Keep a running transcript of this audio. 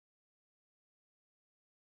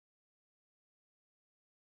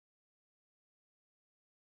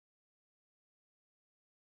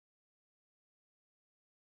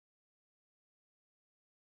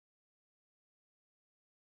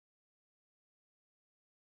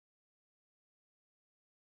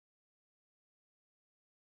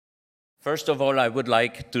First of all, I would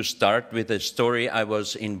like to start with a story. I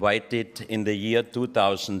was invited in the year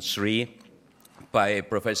 2003 by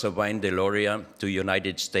Professor Wayne Deloria to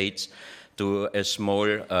United States to a small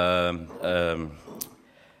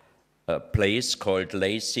place called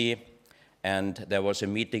Lacey, and there was a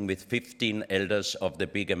meeting with 15 elders of the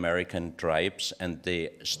big American tribes, and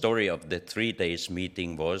the story of the 3 days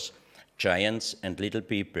meeting was giants and little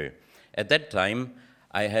people. At that time,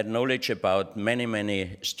 I had knowledge about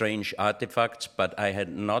many strange artifacts, but I had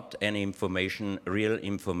not any information, real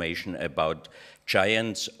information about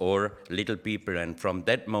giants or little people. And from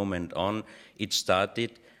that moment on, it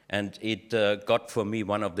started, and it got for me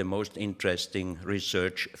one of the most interesting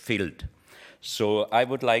research field. So I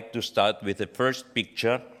would like to start with the first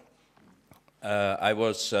picture. I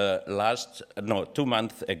was 2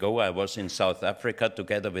 months ago, I was in South Africa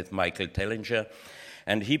together with Michael Tellinger,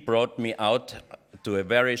 and he brought me out to a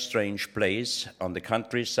very strange place on the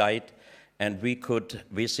countryside, and we could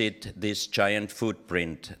visit this giant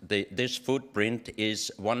footprint. This footprint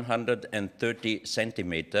is 130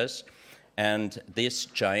 centimeters, and this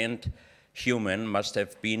giant human must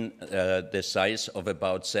have been the size of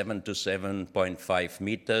about 7 to 7.5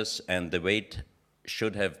 meters, and the weight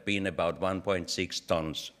should have been about 1.6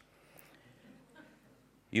 tons.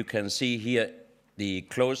 You can see here the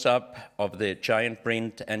close-up of the giant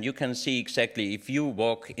print, and you can see exactly if you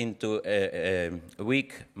walk into a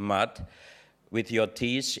weak mud with your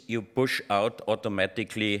teeth, you push out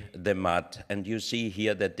automatically the mud, and you see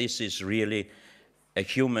here that this is really a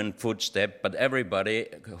human footstep, but everybody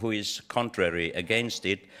who is contrary against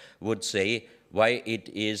it would say why it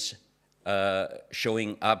is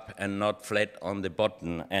showing up and not flat on the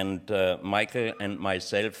bottom. And Michael and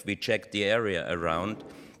myself, we checked the area around,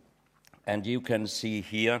 and you can see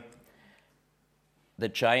here the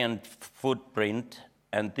giant footprint,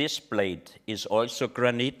 and this plate is also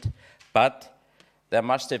granite, but there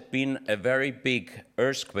must have been a very big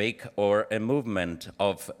earthquake or a movement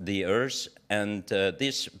of the earth, and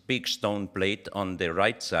this big stone plate on the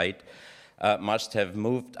right side must have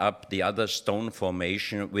moved up the other stone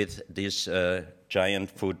formation with this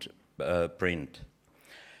giant footprint.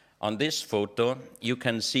 On this photo, you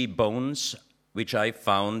can see bones which I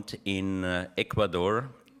found in Ecuador,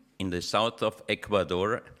 in the south of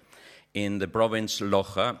Ecuador, in the province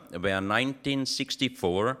Loja, where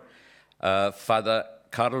 1964, Father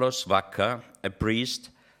Carlos Vaca, a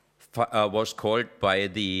priest, was called by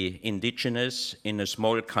the indigenous in a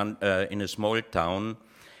small town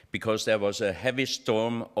because there was a heavy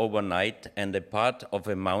storm overnight and a part of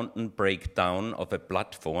a mountain breakdown of a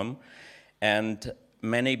platform, and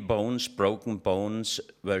many bones, broken bones,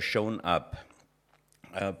 were shown up.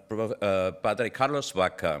 Padre Carlos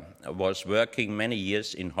Vaca was working many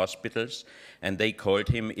years in hospitals, and they called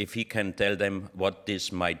him if he can tell them what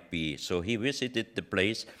this might be. So he visited the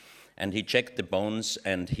place, and he checked the bones,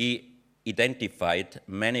 and he identified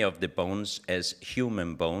many of the bones as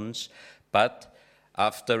human bones, but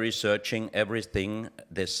after researching everything,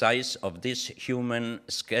 the size of this human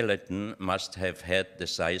skeleton must have had the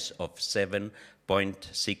size of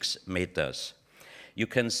 7.6 meters. You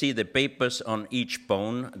can see the papers on each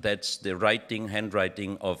bone. That's the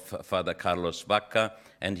handwriting of Father Carlos Vaca,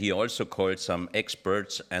 and he also called some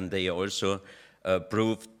experts, and they also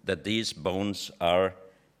proved that these bones are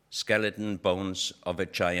skeleton bones of a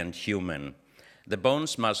giant human. The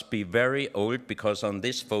bones must be very old because on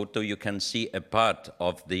this photo you can see a part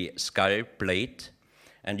of the skull plate,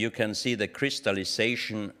 and you can see the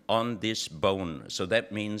crystallization on this bone. So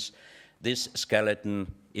that means this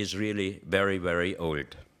skeleton is really very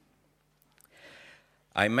old.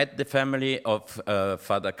 I met the family of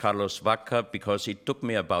Father Carlos Vaca because it took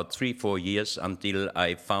me about 3-4 years until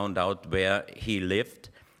I found out where he lived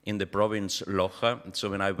in the province Loja. So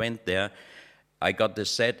when I went there, I got the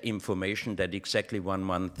sad information that exactly 1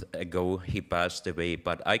 month ago he passed away,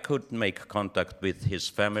 but I could make contact with his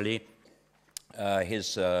family,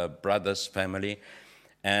 his brother's family,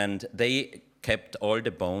 and they kept all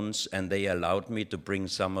the bones, and they allowed me to bring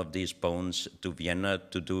some of these bones to Vienna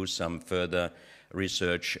to do some further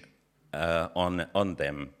research on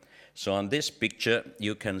them. So on this picture,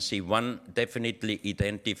 you can see one definitely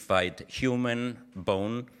identified human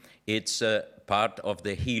bone. It's a part of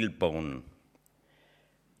the heel bone.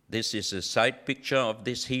 This is a side picture of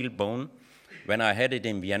this heel bone. When I had it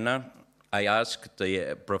in Vienna, I asked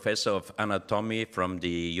the professor of anatomy from the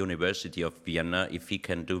University of Vienna if he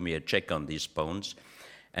can do me a check on these bones.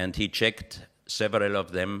 And he checked several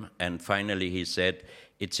of them, and finally he said,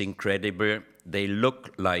 it's incredible. They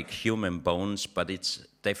look like human bones, but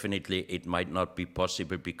it might not be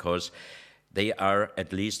possible because they are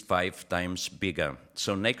at least 5 times bigger.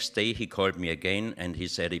 So next day he called me again and he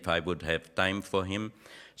said if I would have time for him.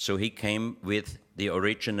 So he came with the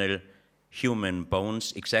original human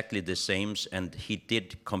bones, exactly the same, and he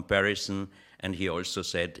did comparison, and he also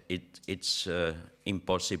said it's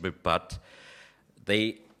impossible, but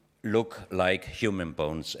they look like human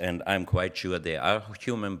bones, and I'm quite sure they are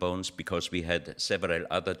human bones because we had several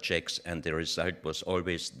other checks and the result was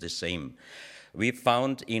always the same. We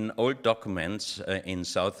found in old documents in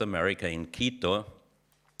South America, in Quito,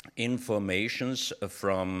 informations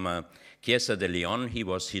from Chiesa de Leon. He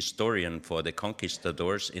was historian for the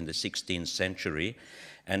conquistadors in the 16th century.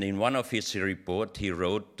 And in one of his reports, he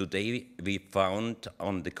wrote, "Today we found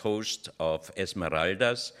on the coast of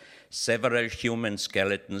Esmeraldas several human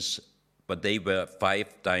skeletons, but they were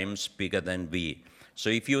 5 times bigger than we." So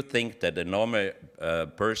if you think that a normal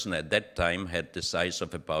person at that time had the size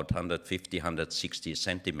of about 150, 160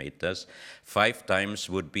 centimeters, 5 times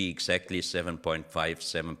would be exactly 7.5,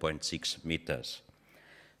 7.6 meters.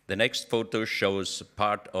 The next photo shows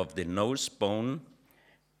part of the nose bone,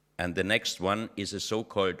 and the next one is a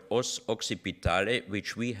so-called os occipitale,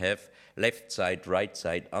 which we have left side, right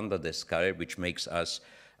side under the skull, which makes us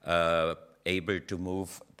able to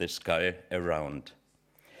move the skull around.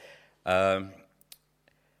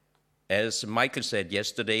 As Michael said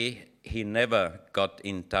yesterday, he never got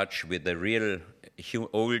in touch with the real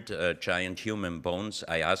old giant human bones.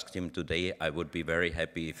 I asked him today, I would be very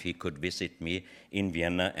happy if he could visit me in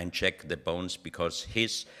Vienna and check the bones, because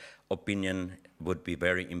his opinion would be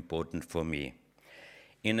very important for me.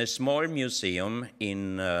 In a small museum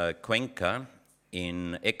in Cuenca,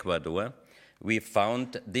 in Ecuador, we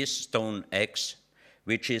found this stone axe,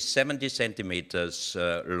 which is 70 centimeters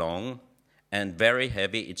long, and very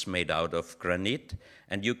heavy. It's made out of granite,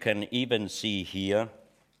 and you can even see here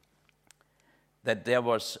that there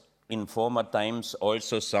was in former times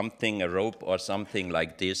also something, a rope or something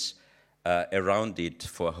like this, around it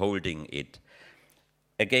for holding it.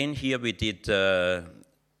 Again, here we did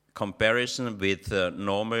comparison with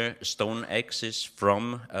normal stone axes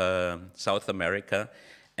from South America,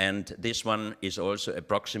 and this one is also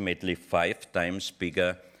approximately 5 times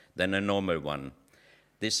bigger than a normal one.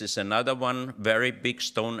 This is another one, very big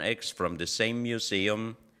stone axe from the same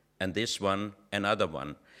museum, and this one, another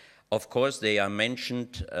one. Of course, they are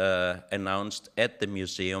mentioned, announced at the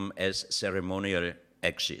museum as ceremonial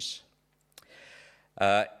axes.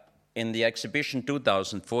 In the exhibition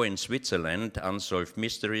 2004 in Switzerland, Unsolved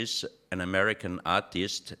Mysteries, an American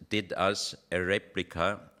artist did us a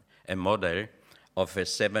replica, a model of a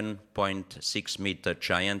 7.6 meter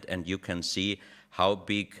giant, and you can see how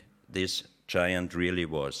big this giant really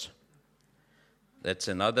was. That's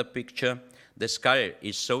another picture. The skull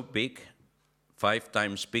is so big, 5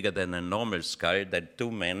 times bigger than a normal skull, that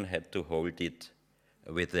 2 men had to hold it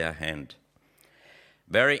with their hand.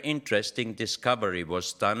 Very interesting discovery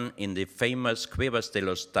was done in the famous Cuevas de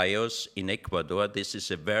los Tallos in Ecuador. This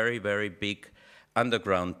is a very, very big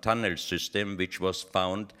underground tunnel system which was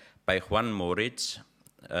found by Juan Moritz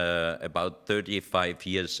about 35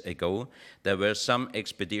 years ago. There were some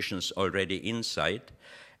expeditions already inside,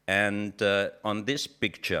 and on this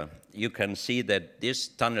picture you can see that this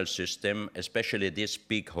tunnel system, especially this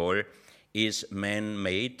big hole, is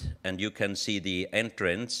man-made, and you can see the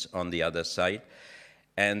entrance on the other side.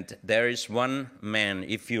 And there is one man,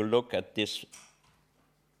 if you look at this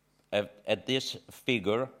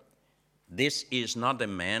figure, this is not a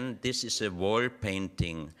man, this is a wall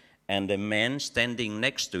painting, and the man standing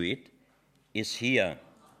next to it is here.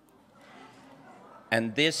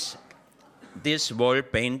 And this wall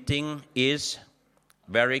painting is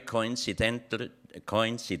very coincidentally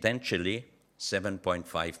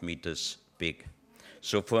 7.5 meters big.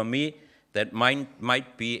 So for me, that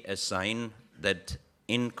might be a sign that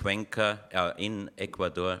in Cuenca, in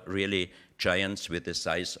Ecuador, really giants with the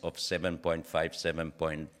size of 7.5,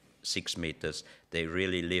 7.6 meters, they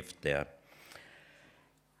really lived there.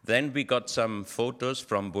 Then we got some photos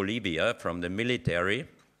from Bolivia, from the military,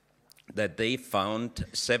 that they found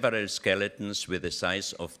several skeletons with a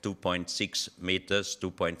size of 2.6 meters,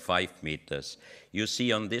 2.5 meters. You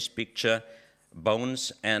see on this picture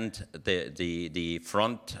bones and the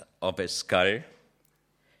front of a skull.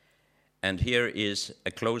 And here is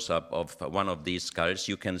a close-up of one of these skulls.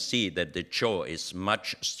 You can see that the jaw is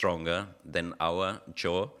much stronger than our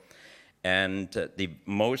jaw. And the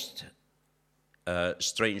most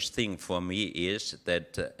strange thing for me is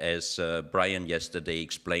that, as Brian yesterday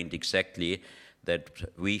explained exactly, that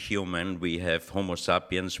we human, we have Homo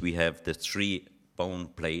sapiens, we have the 3 bone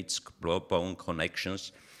plates, bone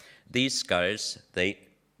connections. These skulls,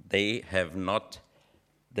 they have not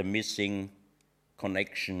the missing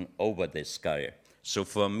connection over the skull. So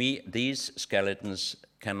for me, these skeletons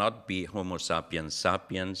cannot be Homo sapiens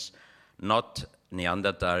sapiens, not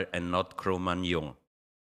Neanderthal, and not Cro-Magnon.